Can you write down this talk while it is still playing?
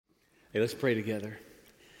Hey, let's pray together.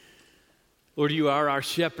 Lord, you are our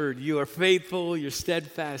shepherd. You are faithful. Your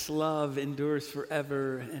steadfast love endures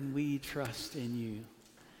forever, and we trust in you.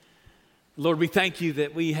 Lord, we thank you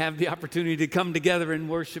that we have the opportunity to come together and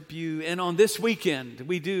worship you. And on this weekend,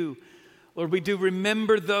 we do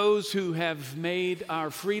remember those who have made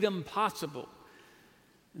our freedom possible.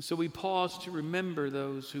 And so we pause to remember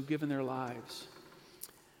those who've given their lives.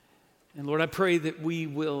 And Lord, I pray that we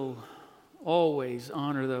will always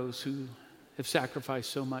honor those who have sacrificed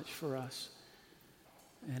so much for us.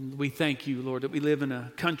 And we thank you, Lord, that we live in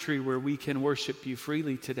a country where we can worship you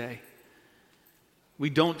freely today. We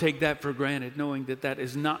don't take that for granted, knowing that that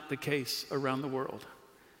is not the case around the world.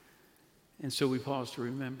 And so we pause to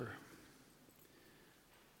remember.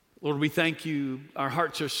 Lord, we thank you. Our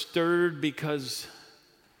hearts are stirred because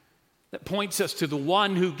that points us to the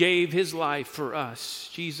one who gave his life for us,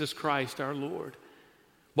 Jesus Christ our Lord.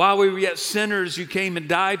 While we were yet sinners, you came and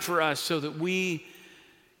died for us so that we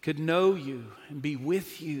could know you and be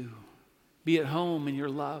with you, be at home in your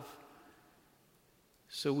love.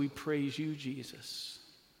 So we praise you, Jesus,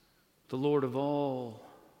 the Lord of all,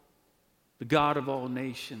 the God of all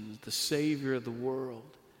nations, the Savior of the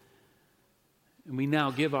world. And we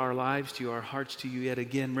now give our lives to you, our hearts to you yet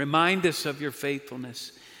again. Remind us of your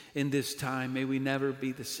faithfulness in this time. May we never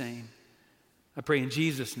be the same. I pray in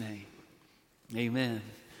Jesus' name. Amen.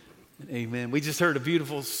 Amen. We just heard a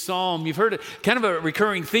beautiful psalm. You've heard kind of a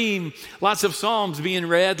recurring theme. Lots of psalms being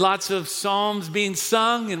read, lots of psalms being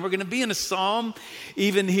sung, and we're going to be in a psalm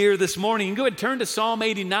even here this morning. You can go ahead and turn to Psalm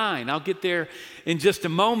 89. I'll get there in just a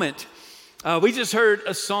moment. We just heard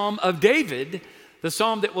a psalm of David. The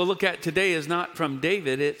psalm that we'll look at today is not from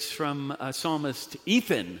David. It's from psalmist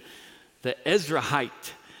Ethan, the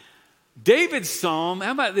Ezrahite. David's psalm,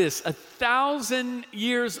 how about this? 1,000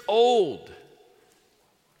 years old.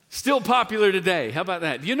 Still popular today. How about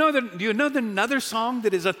that? Do you know another song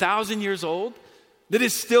that is 1,000 years old that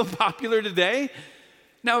is still popular today?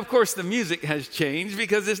 Now, of course, the music has changed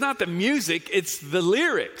because it's not the music, it's the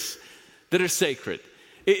lyrics that are sacred.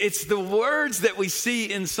 It's the words that we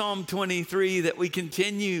see in Psalm 23 that we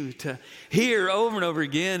continue to hear over and over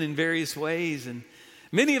again in various ways. And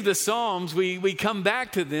many of the Psalms, we come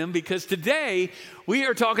back to them because today we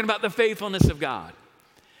are talking about the faithfulness of God.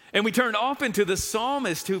 And we turn often to the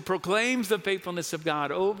psalmist who proclaims the faithfulness of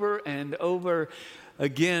God over and over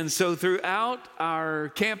again. So throughout our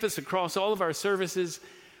campus, across all of our services,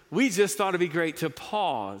 we just thought it'd be great to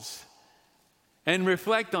pause and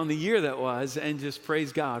reflect on the year that was and just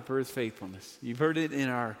praise God for his faithfulness. You've heard it in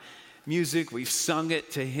our music. We've sung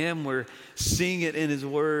it to him. We're seeing it in his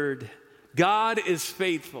word. God is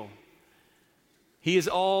faithful. He is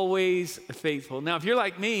always faithful. Now, if you're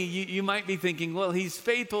like me, you might be thinking, well, he's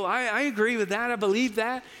faithful. I agree with that. I believe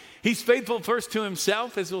that. He's faithful first to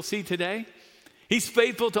himself, as we'll see today. He's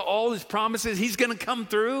faithful to all his promises. He's going to come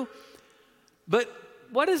through. But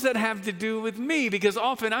what does that have to do with me? Because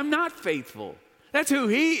often I'm not faithful. That's who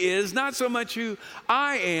he is, not so much who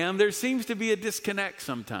I am. There seems to be a disconnect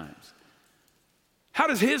sometimes. How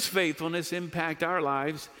does his faithfulness impact our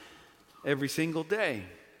lives every single day?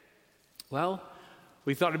 Well,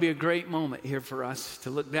 we thought it'd be a great moment here for us to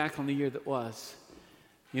look back on the year that was.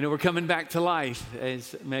 You know, we're coming back to life,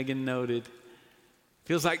 as Megan noted.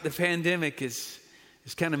 Feels like the pandemic is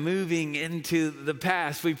kind of moving into the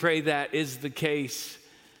past. We pray that is the case.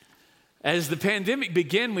 As the pandemic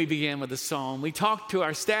began, we began with a psalm. We talked to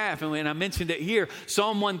our staff, and when I mentioned it here,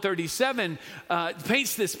 Psalm 137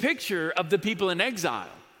 paints this picture of the people in exile.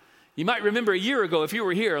 You might remember a year ago, if you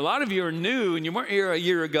were here, a lot of you are new and you weren't here a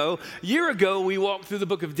year ago. A year ago, we walked through the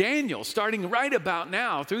book of Daniel, starting right about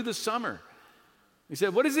now, through the summer. We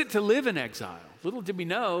said, what is it to live in exile? Little did we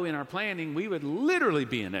know in our planning, we would literally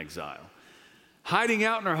be in exile, hiding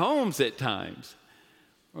out in our homes at times,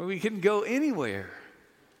 or we couldn't go anywhere.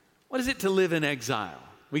 What is it to live in exile?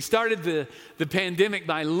 We started the pandemic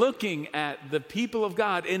by looking at the people of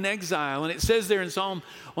God in exile. And it says there in Psalm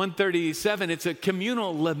 137, it's a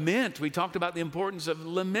communal lament. We talked about the importance of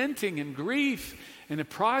lamenting and grief and the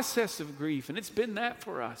process of grief. And it's been that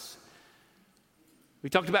for us. We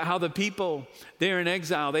talked about how the people there in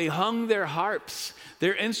exile, they hung their harps,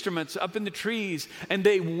 their instruments up in the trees, and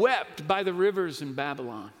they wept by the rivers in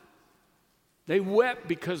Babylon. They wept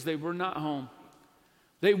because they were not home.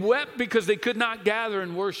 They wept because they could not gather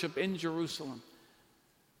and worship in Jerusalem.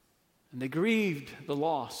 And they grieved the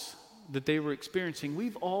loss that they were experiencing.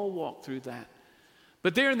 We've all walked through that.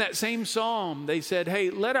 But there in that same psalm, they said,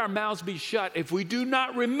 hey, let our mouths be shut if we do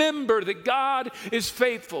not remember that God is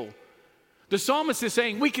faithful. The psalmist is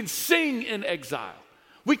saying we can sing in exile.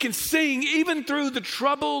 We can sing even through the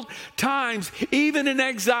troubled times, even in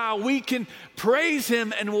exile. We can praise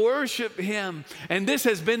him and worship him. And this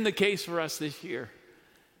has been the case for us this year.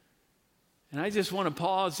 And I just want to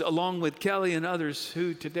pause along with Kelly and others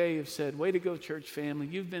who today have said, way to go, church family.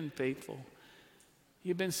 You've been faithful.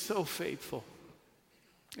 You've been so faithful.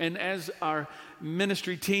 And as our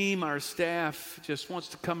ministry team, our staff just wants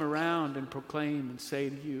to come around and proclaim and say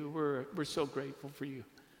to you, we're so grateful for you.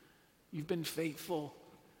 You've been faithful.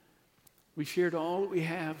 We shared all that we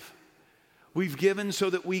have. We've given so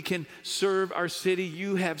that we can serve our city.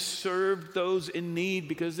 You have served those in need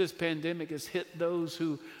because this pandemic has hit those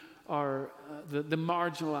who are the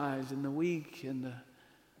marginalized and the weak and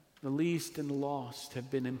the least and the lost have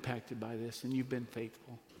been impacted by this, and you've been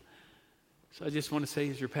faithful. So I just want to say,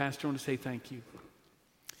 as your pastor, I want to say thank you.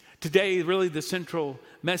 Today, really the central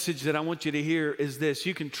message that I want you to hear is this.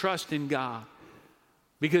 You can trust in God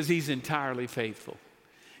because he's entirely faithful.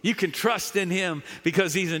 You can trust in him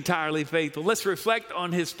because he's entirely faithful. Let's reflect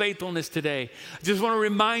on his faithfulness today. I just want to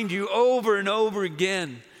remind you over and over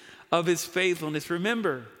again of his faithfulness.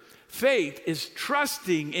 Remember, faith is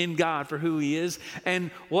trusting in God for who he is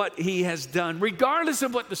and what he has done, regardless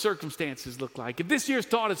of what the circumstances look like. If this year's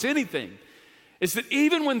taught us anything, it's that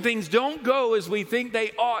even when things don't go as we think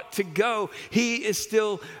they ought to go, he is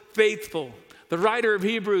still faithful. The writer of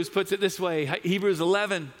Hebrews puts it this way, Hebrews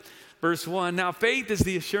 11, verse 1. Now faith is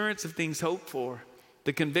the assurance of things hoped for,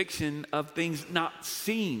 the conviction of things not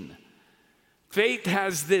seen. Faith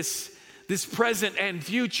has this present and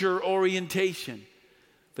future orientation.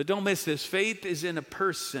 But don't miss this. Faith is in a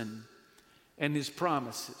person and his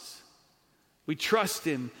promises. We trust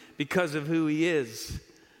him because of who he is.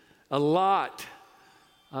 A lot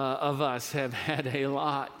of us have had a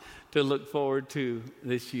lot to look forward to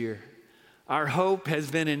this year. Our hope has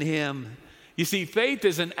been in him. You see, faith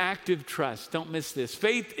is an active trust. Don't miss this.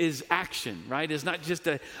 Faith is action, right? It's not just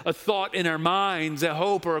a thought in our minds, a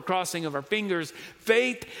hope or a crossing of our fingers.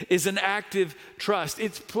 Faith is an active trust.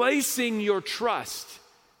 It's placing your trust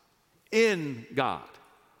in God.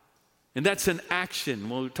 And that's an action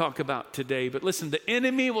we'll talk about today. But listen, the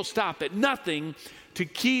enemy will stop at nothing to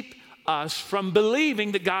keep us from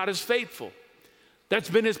believing that God is faithful. That's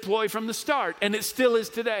been his ploy from the start, and it still is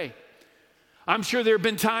today. I'm sure there have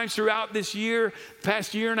been times throughout this year,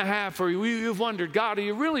 past year and a half, where you've wondered, God, are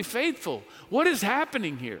you really faithful? What is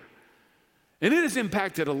happening here? And it has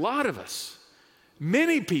impacted a lot of us.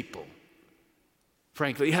 Many people,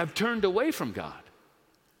 frankly, have turned away from God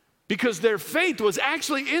because their faith was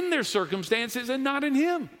actually in their circumstances and not in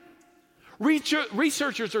him.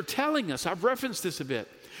 Researchers are telling us, I've referenced this a bit,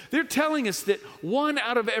 they're telling us that 1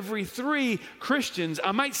 out of every 3 Christians,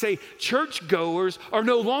 I might say churchgoers, are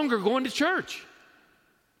no longer going to church.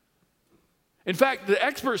 In fact, the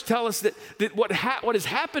experts tell us that what has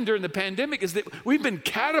happened during the pandemic is that we've been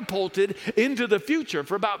catapulted into the future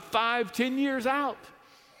for about 5-10 years out.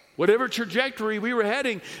 Whatever trajectory we were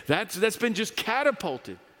heading, that's been just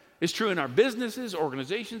catapulted. It's true in our businesses,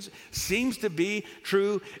 organizations, seems to be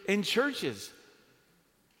true in churches.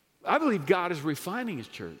 I believe God is refining his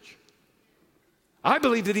church. I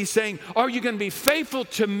believe that he's saying, are you going to be faithful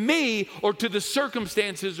to me or to the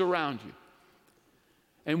circumstances around you?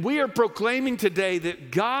 And we are proclaiming today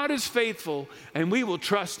that God is faithful and we will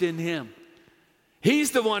trust in him.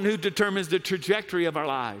 He's the one who determines the trajectory of our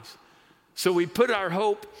lives. So we put our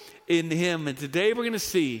hope in him. And today we're going to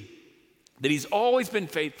see that he's always been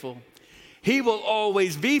faithful. He will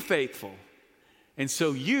always be faithful. And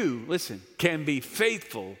so you, listen, can be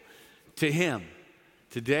faithful to him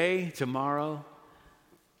today, tomorrow,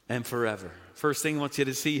 and forever. First thing I want you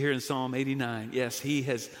to see here in Psalm 89, yes, he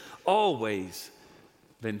has always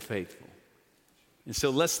been faithful. And so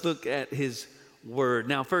let's look at his word.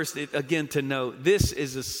 Now, first, again, to note, this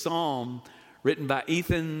is a psalm written by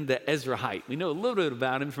Ethan the Ezrahite. We know a little bit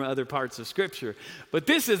about him from other parts of Scripture, but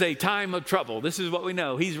this is a time of trouble. This is what we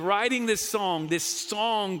know. He's writing this song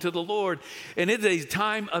to the Lord, and it's a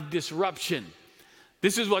time of disruption.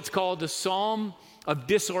 This is what's called the Psalm of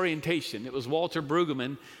Disorientation. It was Walter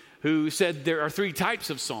Brueggemann who said there are 3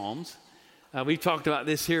 types of psalms. We've talked about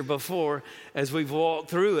this here before as we've walked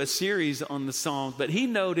through a series on the Psalms, but he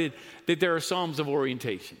noted that there are psalms of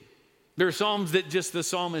orientation. There are psalms that just the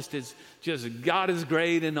psalmist is just, God is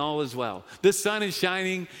great and all is well. The sun is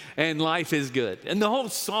shining and life is good. And the whole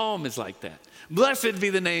psalm is like that. Blessed be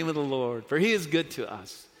the name of the Lord, for he is good to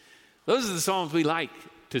us. Those are the psalms we like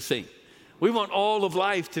to sing. We want all of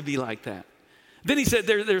life to be like that. Then he said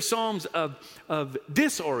there are psalms of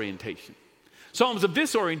disorientation. Psalms of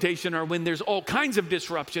disorientation are when there's all kinds of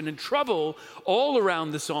disruption and trouble all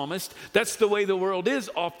around the psalmist. That's the way the world is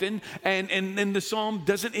often. And the psalm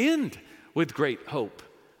doesn't end with great hope,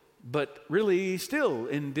 but really still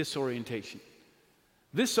in disorientation.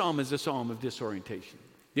 This psalm is a psalm of disorientation.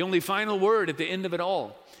 The only final word at the end of it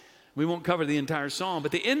all, we won't cover the entire psalm,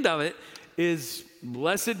 but the end of it is,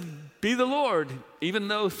 blessed be the Lord, even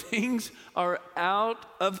though things are out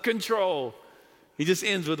of control. He just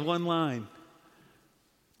ends with one line.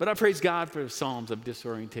 But I praise God for psalms of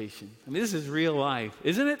disorientation. I mean, this is real life,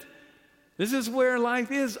 isn't it? This is where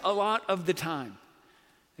life is a lot of the time.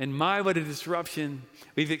 And what a disruption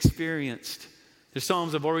we've experienced. There's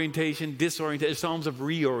psalms of orientation, disorientation, psalms of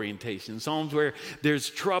reorientation, psalms where there's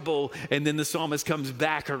trouble and then the psalmist comes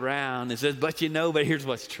back around and says, but here's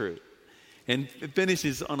what's true. And it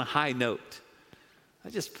finishes on a high note. I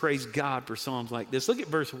just praise God for psalms like this. Look at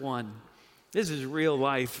verse 1. This is real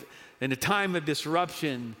life. In a time of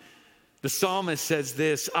disruption, the psalmist says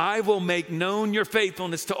this, I will make known your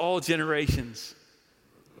faithfulness to all generations.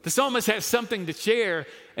 The psalmist has something to share,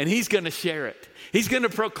 and he's going to share it. He's going to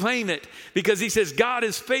proclaim it because he says God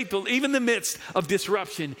is faithful even in the midst of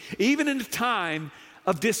disruption, even in a time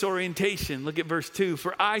of disorientation. Look at verse 2.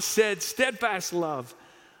 For I said, steadfast love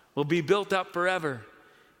will be built up forever.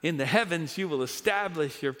 In the heavens you will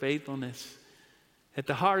establish your faithfulness. At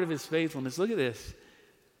the heart of his faithfulness, look at this,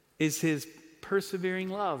 is his persevering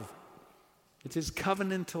love. It's his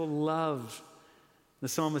covenantal love. The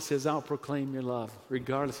psalmist says, I'll proclaim your love,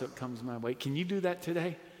 regardless of what comes my way. Can you do that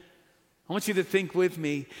today? I want you to think with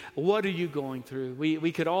me, what are you going through?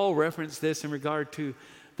 We could all reference this in regard to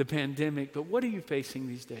the pandemic, but what are you facing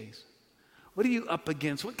these days? What are you up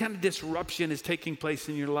against? What kind of disruption is taking place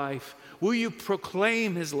in your life? Will you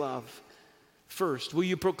proclaim his love first? Will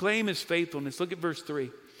you proclaim his faithfulness? Look at verse 3.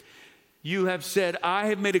 You have said, I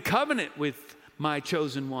have made a covenant with my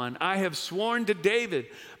chosen one. I have sworn to David,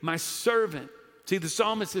 my servant. See, the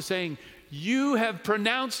psalmist is saying, you have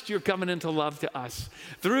pronounced your covenantal love to us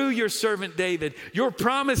through your servant David. Your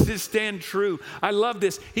promises stand true. I love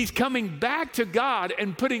this. He's coming back to God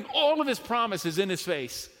and putting all of his promises in his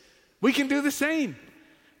face. We can do the same.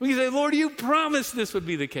 We can say, Lord, you promised this would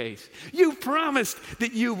be the case. You promised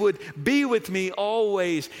that you would be with me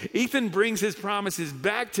always. Ethan brings his promises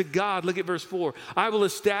back to God. Look at verse 4. I will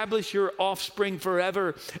establish your offspring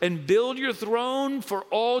forever and build your throne for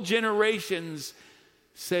all generations.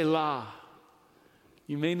 Selah.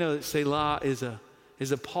 You may know that Selah is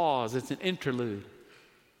a pause. It's an interlude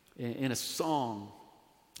in a song.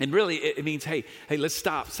 And really it means, hey, let's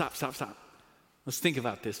stop. Let's think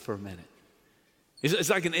about this for a minute.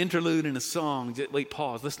 It's like an interlude in a song. Wait,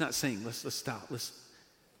 pause. Let's not sing. Let's stop. Let's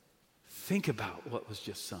think about what was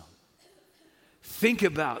just sung. Think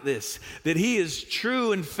about this, that he is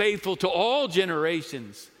true and faithful to all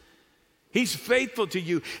generations. He's faithful to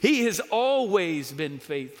you. He has always been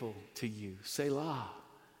faithful to you. Selah.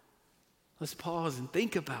 Let's pause and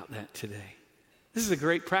think about that today. This is a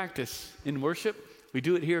great practice in worship. We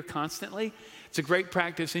do it here constantly. It's a great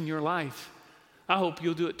practice in your life. I hope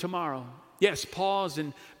you'll do it tomorrow. Yes, pause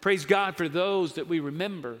and praise God for those that we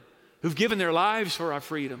remember who've given their lives for our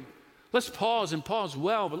freedom. Let's pause and pause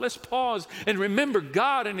well, but let's pause and remember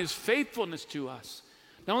God and his faithfulness to us.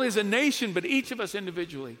 Not only as a nation, but each of us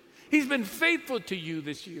individually. He's been faithful to you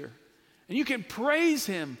this year. And you can praise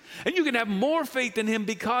him and you can have more faith in him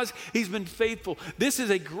because he's been faithful. This is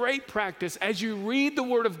a great practice as you read the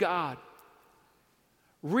Word of God.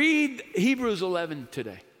 Read Hebrews 11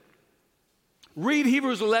 today. Read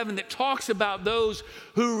Hebrews 11 that talks about those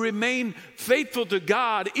who remain faithful to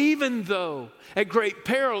God, even though at great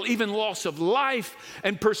peril, even loss of life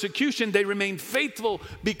and persecution, they remain faithful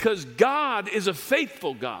because God is a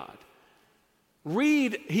faithful God.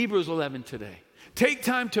 Read Hebrews 11 today. Take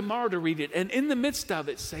time tomorrow to read it. And in the midst of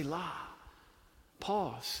it, Selah.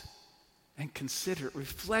 Pause and consider it.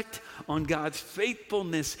 Reflect on God's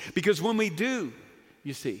faithfulness. Because when we do,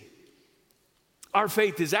 you see, our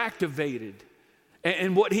faith is activated.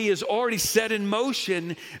 And what he has already set in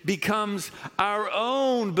motion becomes our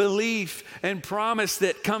own belief and promise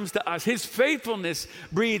that comes to us. His faithfulness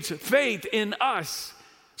breeds faith in us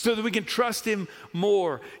so that we can trust him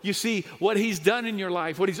more. You see, what he's done in your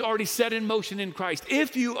life, what he's already set in motion in Christ.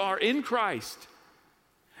 If you are in Christ,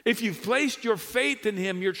 if you've placed your faith in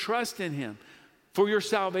him, your trust in him, for your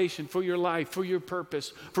salvation, for your life, for your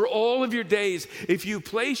purpose, for all of your days, if you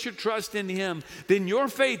place your trust in him, then your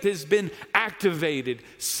faith has been activated,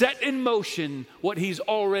 set in motion what he's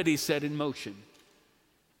already set in motion.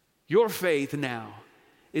 Your faith now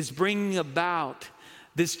is bringing about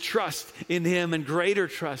this trust in him and greater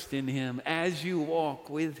trust in him as you walk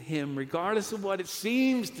with him, regardless of what it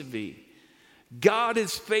seems to be. God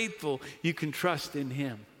is faithful. You can trust in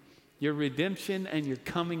him. Your redemption and your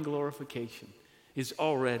coming glorification is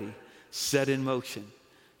already set in motion.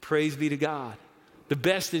 Praise be to God. The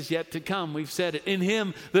best is yet to come. We've said it. In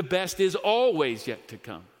him, the best is always yet to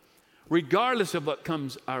come, regardless of what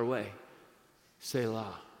comes our way.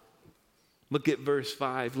 Selah. Look at verse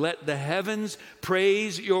 5. Let the heavens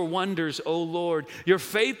praise your wonders, O Lord, your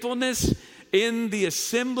faithfulness in the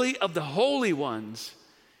assembly of the holy ones.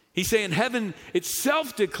 He's saying heaven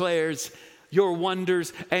itself declares your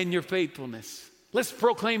wonders and your faithfulness. Let's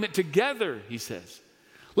proclaim it together, he says.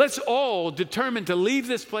 Let's all determine to leave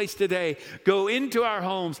this place today, go into our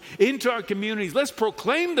homes, into our communities. Let's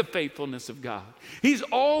proclaim the faithfulness of God. He's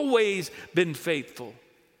always been faithful.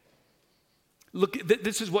 Look,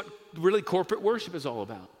 this is what really corporate worship is all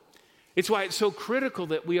about. It's why it's so critical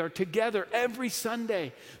that we are together every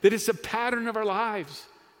Sunday, that it's a pattern of our lives,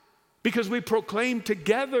 because we proclaim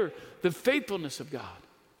together the faithfulness of God.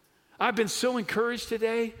 I've been so encouraged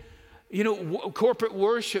today. You know, corporate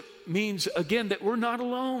worship means, again, that we're not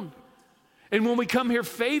alone. And when we come here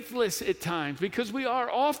faithless at times, because we are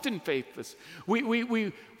often faithless,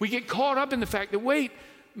 we get caught up in the fact that, wait,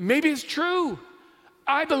 maybe it's true.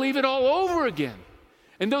 I believe it all over again.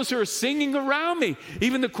 And those who are singing around me,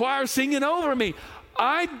 even the choir singing over me,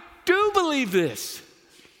 I do believe this.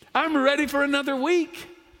 I'm ready for another week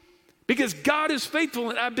because God is faithful,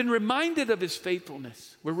 and I've been reminded of his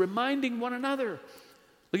faithfulness. We're reminding one another.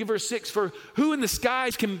 Look at verse 6. For who in the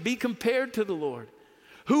skies can be compared to the Lord?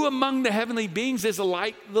 Who among the heavenly beings is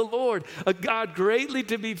like the Lord? A God greatly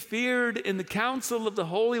to be feared in the council of the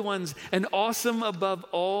holy ones and awesome above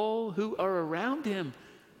all who are around him.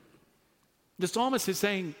 The psalmist is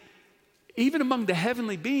saying, even among the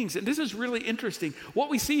heavenly beings, and this is really interesting, what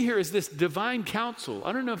we see here is this divine council.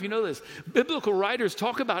 I don't know if you know this. Biblical writers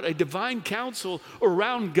talk about a divine council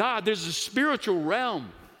around God. There's a spiritual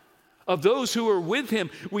realm of those who are with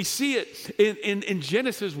him. We see it in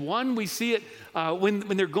Genesis 1. We see it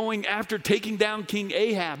when they're going after taking down King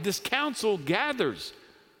Ahab. This council gathers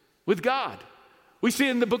with God. We see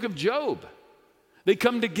it in the book of Job. They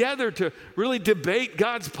come together to really debate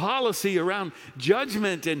God's policy around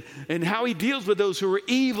judgment and how he deals with those who are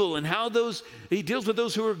evil and how he deals with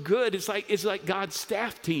those who are good. It's like God's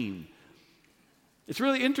staff team. It's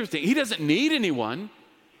really interesting. He doesn't need anyone.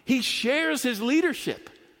 He shares his leadership.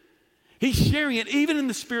 He's sharing it even in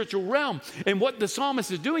the spiritual realm. And what the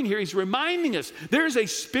psalmist is doing here, he's reminding us there's a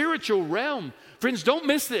spiritual realm. Friends, don't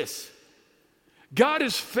miss this. God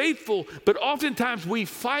is faithful, but oftentimes we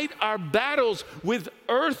fight our battles with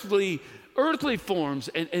earthly forms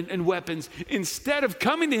and weapons instead of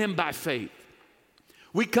coming to him by faith.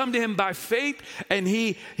 We come to him by faith, and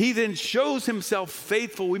he then shows himself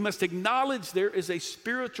faithful. We must acknowledge there is a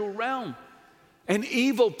spiritual realm, an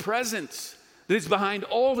evil presence that is behind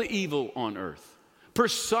all the evil on earth,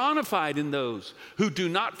 personified in those who do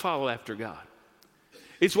not follow after God.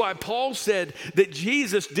 It's why Paul said that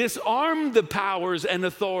Jesus disarmed the powers and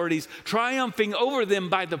authorities, triumphing over them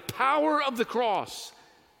by the power of the cross.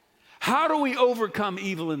 How do we overcome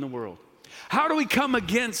evil in the world? How do we come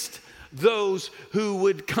against those who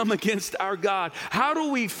would come against our God? How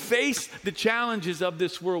do we face the challenges of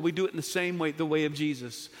this world? We do it in the same way, the way of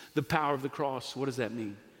Jesus, the power of the cross. What does that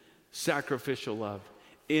mean? Sacrificial love,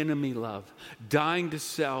 enemy love, dying to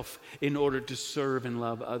self in order to serve and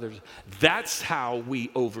love others. That's how we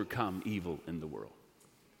overcome evil in the world.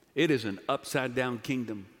 It is an upside down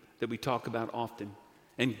kingdom that we talk about often,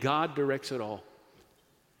 and God directs it all.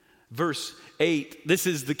 Verse 8, this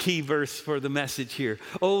is the key verse for the message here.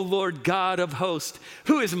 O Lord God of hosts,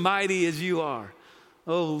 who is mighty as you are?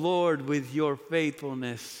 O Lord, with your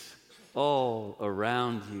faithfulness all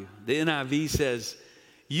around you. The NIV says,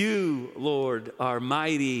 you, Lord, are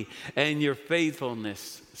mighty, and your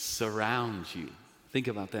faithfulness surrounds you. Think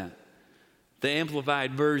about that. The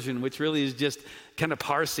Amplified Version, which really is just kind of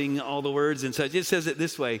parsing all the words and such, it says it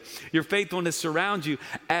this way. Your faithfulness surrounds you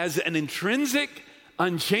as an intrinsic,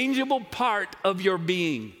 unchangeable part of your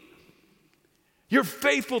being. You're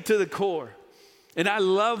faithful to the core. And I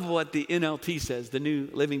love what the NLT says, the New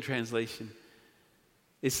Living Translation.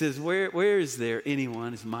 It says, where is there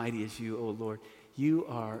anyone as mighty as you, O Lord? You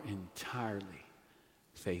are entirely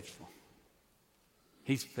faithful.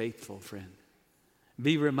 He's faithful, friend.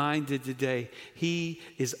 Be reminded today, he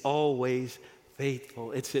is always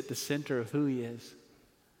faithful. It's at the center of who he is.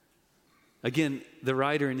 Again, the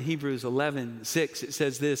writer in Hebrews 11:6, it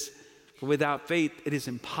says this, for without faith it is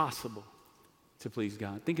impossible to please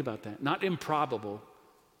God. Think about that. Not improbable,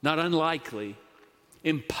 not unlikely.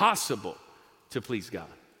 Impossible to please God.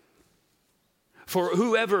 For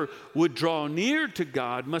whoever would draw near to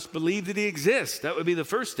God must believe that he exists. That would be the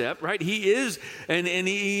first step, right? He is, and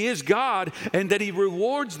he is God, and that he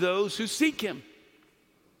rewards those who seek him.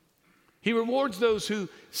 He rewards those who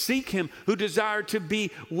seek him, who desire to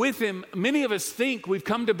be with him. Many of us think, we've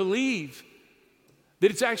come to believe,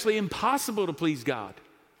 that it's actually impossible to please God,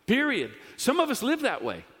 period. Some of us live that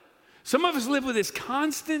way. Some of us live with this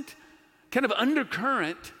constant kind of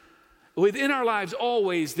undercurrent within our lives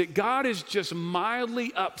always that God is just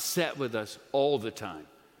mildly upset with us all the time.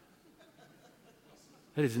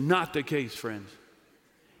 That is not the case, friends.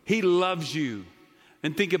 He loves you.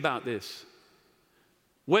 And think about this.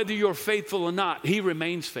 Whether you're faithful or not, he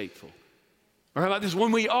remains faithful. Or how about this?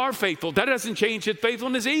 When we are faithful, that doesn't change his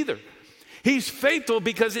faithfulness either. He's faithful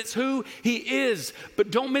because it's who he is. But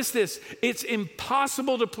don't miss this. It's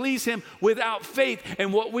impossible to please him without faith.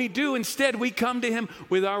 And what we do instead, we come to him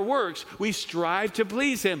with our works. We strive to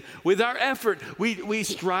please him with our effort. We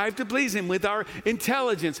strive to please him with our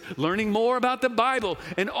intelligence, learning more about the Bible.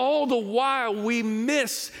 And all the while we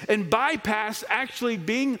miss and bypass actually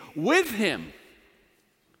being with him.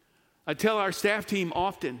 I tell our staff team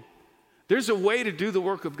often, there's a way to do the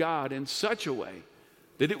work of God in such a way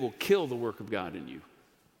that it will kill the work of God in you.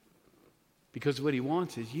 Because what he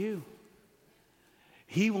wants is you.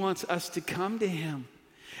 He wants us to come to him.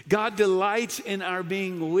 God delights in our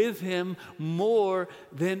being with him more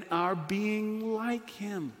than our being like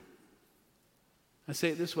him. I say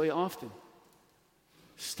it this way often.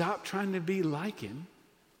 Stop trying to be like him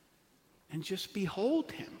and just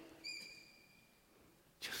behold him.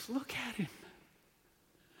 Just look at him.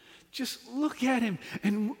 Just look at him,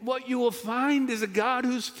 and what you will find is a God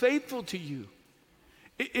who's faithful to you.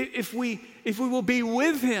 If we will be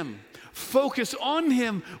with him, focus on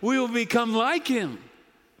him, we will become like him.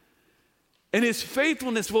 And his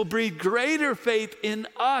faithfulness will breed greater faith in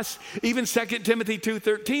us. Even 2 Timothy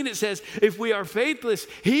 2:13, it says, if we are faithless,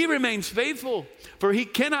 he remains faithful, for he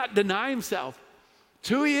cannot deny himself. It's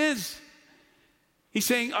who he is. He's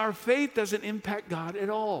saying our faith doesn't impact God at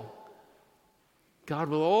all. God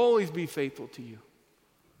will always be faithful to you.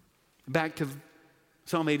 Back to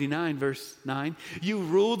Psalm 89, verse 9. You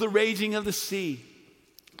rule the raging of the sea.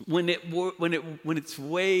 When its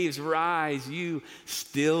waves rise, you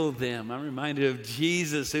still them. I'm reminded of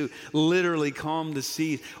Jesus who literally calmed the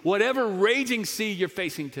seas. Whatever raging sea you're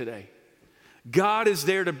facing today, God is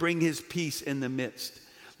there to bring his peace in the midst.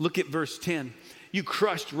 Look at verse 10. You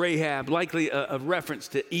crushed Rahab, likely a reference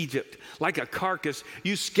to Egypt, like a carcass.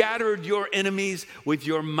 You scattered your enemies with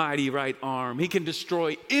your mighty right arm. He can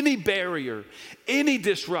destroy any barrier, any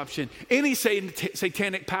disruption, any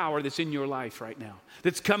satanic power that's in your life right now,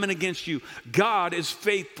 that's coming against you. God is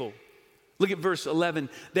faithful. Look at verse 11.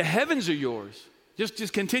 The heavens are yours.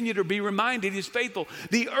 Just continue to be reminded he's faithful.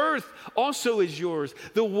 The earth also is yours.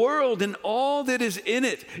 The world and all that is in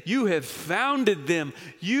it. You have founded them.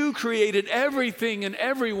 You created everything and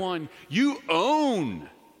everyone. You own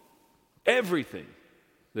everything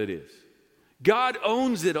that is. God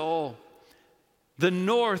owns it all. The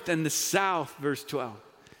north and the south, verse 12.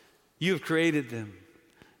 You have created them.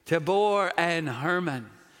 Tabor and Hermon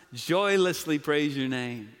joylessly praise your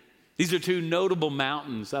name. These are two notable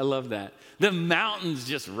mountains. I love that. The mountains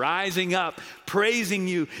just rising up, praising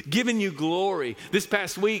you, giving you glory. This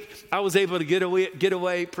past week, I was able to get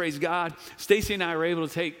away, praise God. Stacy and I were able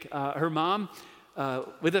to take her mom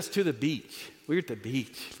with us to the beach. We were at the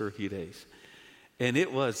beach for a few days, and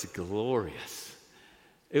it was glorious.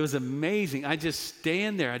 It was amazing. I just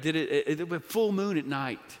stand there. I did it was full moon at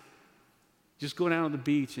night. Just going out on the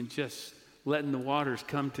beach and just letting the waters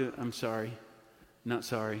come to, I'm sorry. Not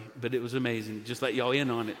sorry, but it was amazing. Just let y'all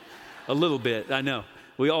in on it a little bit. I know.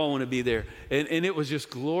 We all want to be there. And it was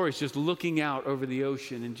just glorious, just looking out over the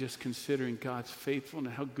ocean and just considering God's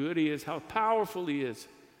faithfulness, how good he is, how powerful he is.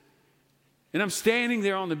 And I'm standing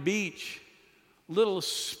there on the beach, little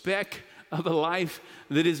speck of a life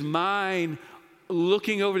that is mine,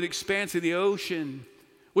 looking over the expanse of the ocean,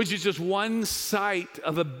 which is just one sight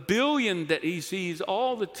of a billion that he sees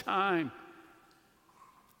all the time.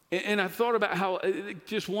 And I thought about how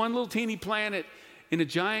just one little teeny planet in a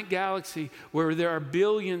giant galaxy where there are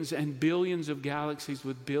billions and billions of galaxies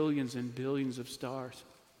with billions and billions of stars.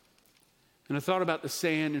 And I thought about the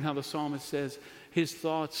sand and how the psalmist says his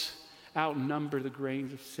thoughts outnumber the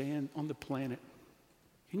grains of sand on the planet.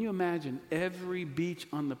 Can you imagine every beach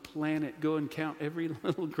on the planet? Go and count every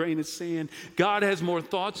little grain of sand. God has more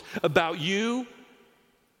thoughts about you.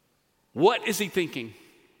 What is he thinking?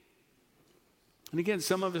 And again,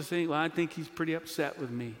 some of us think, well, I think he's pretty upset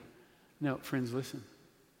with me. No, friends, listen.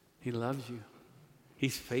 He loves you.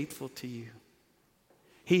 He's faithful to you.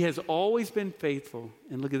 He has always been faithful.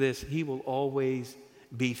 And look at this, he will always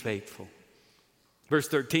be faithful. Verse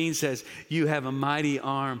 13 says, you have a mighty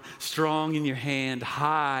arm, strong in your hand,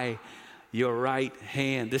 high your right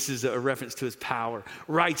hand. This is a reference to his power.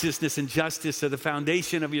 Righteousness and justice are the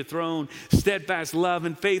foundation of your throne. Steadfast love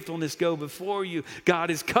and faithfulness go before you. God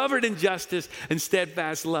is covered in justice and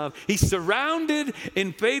steadfast love. He's surrounded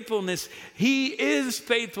in faithfulness. He is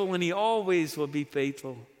faithful and he always will be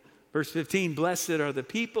faithful. Verse 15, blessed are the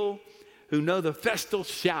people who know the festal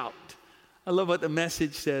shout. I love what the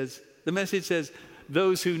Message says. The Message says,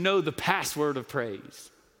 those who know the password of praise.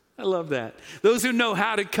 I love that. Those who know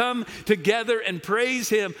how to come together and praise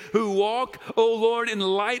him, who walk, oh Lord, in the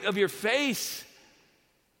light of your face.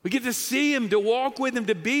 We get to see him, to walk with him,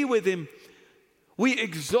 to be with him. We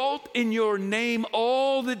exalt in your name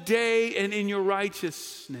all the day, and in your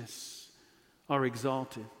righteousness are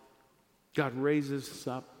exalted. God raises us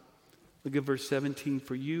up. Look at verse 17.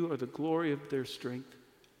 For you are the glory of their strength.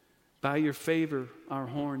 By your favor, our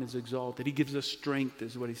horn is exalted. He gives us strength,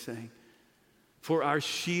 is what he's saying. For our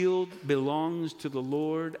shield belongs to the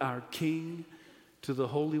Lord, our King, to the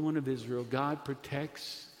Holy One of Israel. God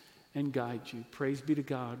protects and guides you. Praise be to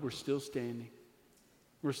God. We're still standing.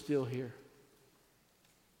 We're still here.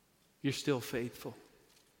 You're still faithful.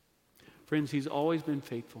 Friends, he's always been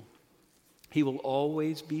faithful. He will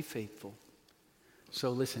always be faithful. So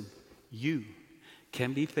listen, you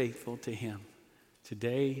can be faithful to him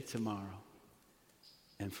today, tomorrow,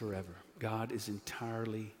 and forever. God is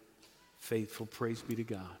entirely faithful. Praise be to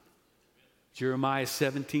God. Jeremiah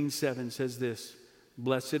 17:7 says this,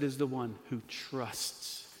 blessed is the one who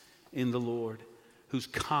trusts in the Lord, whose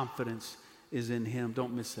confidence is in him.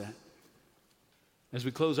 Don't miss that. As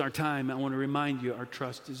we close our time, I want to remind you our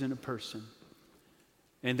trust is in a person.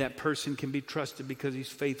 And that person can be trusted because he's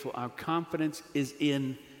faithful. Our confidence is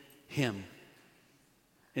in him.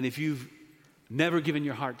 And if you've never given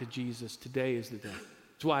your heart to Jesus, today is the day.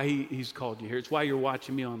 It's why he's called you here. It's why you're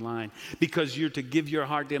watching me online, because you're to give your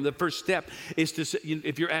heart to him. The first step is to,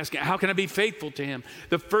 if you're asking, how can I be faithful to him?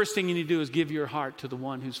 The first thing you need to do is give your heart to the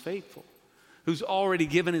one who's faithful, who's already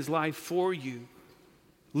given his life for you,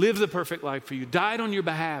 lived the perfect life for you, died on your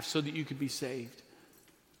behalf so that you could be saved.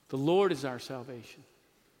 The Lord is our salvation.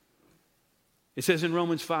 It says in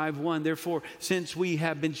Romans 5:1, therefore, since we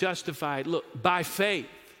have been justified, look, by faith,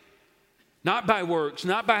 not by works,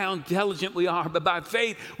 not by how intelligent we are, but by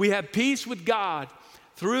faith, we have peace with God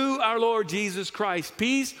through our Lord Jesus Christ.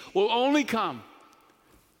 Peace will only come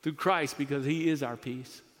through Christ because he is our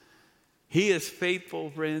peace. He is faithful,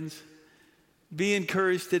 friends. Be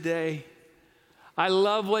encouraged today. I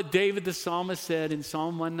love what David the psalmist said in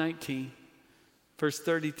Psalm 119, verse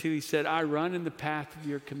 32. He said, I run in the path of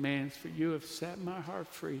your commands, for you have set my heart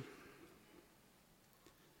free.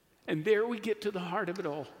 And there we get to the heart of it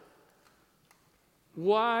all.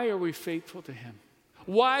 Why are we faithful to him?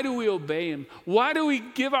 Why do we obey him? Why do we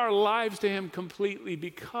give our lives to him completely?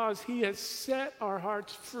 Because he has set our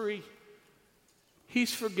hearts free.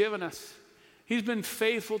 He's forgiven us. He's been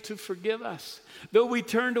faithful to forgive us. Though we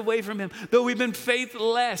turned away from him, though we've been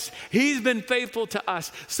faithless, he's been faithful to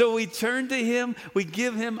us. So we turn to him, we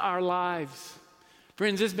give him our lives.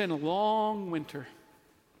 Friends, it's been a long winter.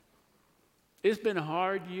 It's been a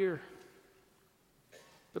hard year.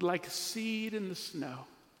 But like a seed in the snow,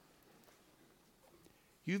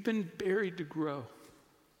 you've been buried to grow.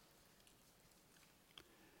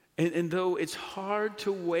 And though it's hard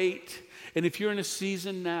to wait, and if you're in a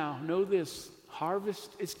season now, know this,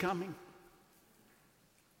 harvest is coming.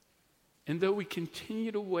 And though we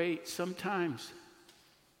continue to wait, sometimes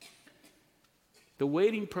the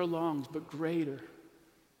waiting prolongs, but greater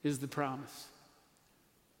is the promise.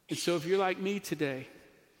 And so if you're like me today,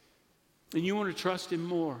 and you want to trust him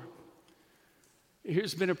more,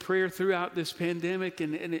 here's been a prayer throughout this pandemic,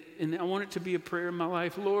 and I want it to be a prayer in my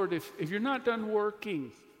life. Lord, if you're not done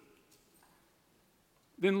working,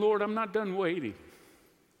 then Lord, I'm not done waiting.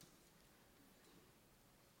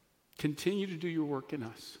 Continue to do your work in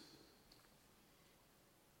us.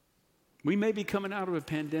 We may be coming out of a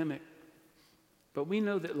pandemic, but we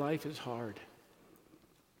know that life is hard.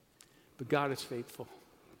 But God is faithful,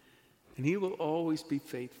 and he will always be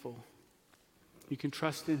faithful. You can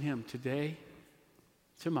trust in him today,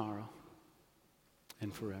 tomorrow,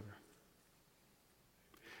 and forever.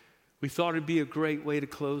 We thought it'd be a great way to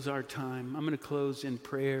close our time. I'm going to close in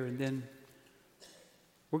prayer, and then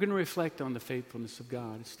we're going to reflect on the faithfulness of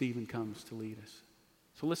God as Stephen comes to lead us.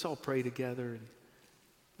 So let's all pray together, and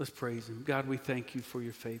let's praise him. God, we thank you for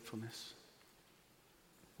your faithfulness.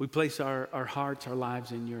 We place our hearts, our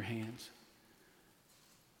lives in your hands.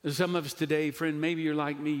 There's some of us today, friend, maybe you're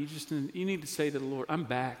like me. You need to say to the Lord, I'm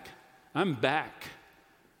back. I'm back.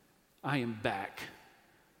 I am back.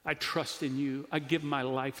 I trust in you. I give my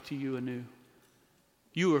life to you anew.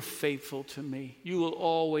 You are faithful to me. You will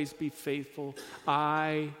always be faithful.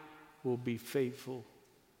 I will be faithful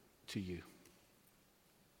to you.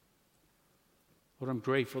 Lord, I'm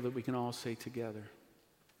grateful that we can all say together,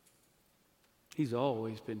 He's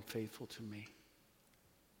always been faithful to me.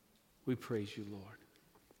 We praise you, Lord.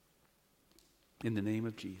 In the name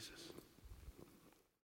of Jesus.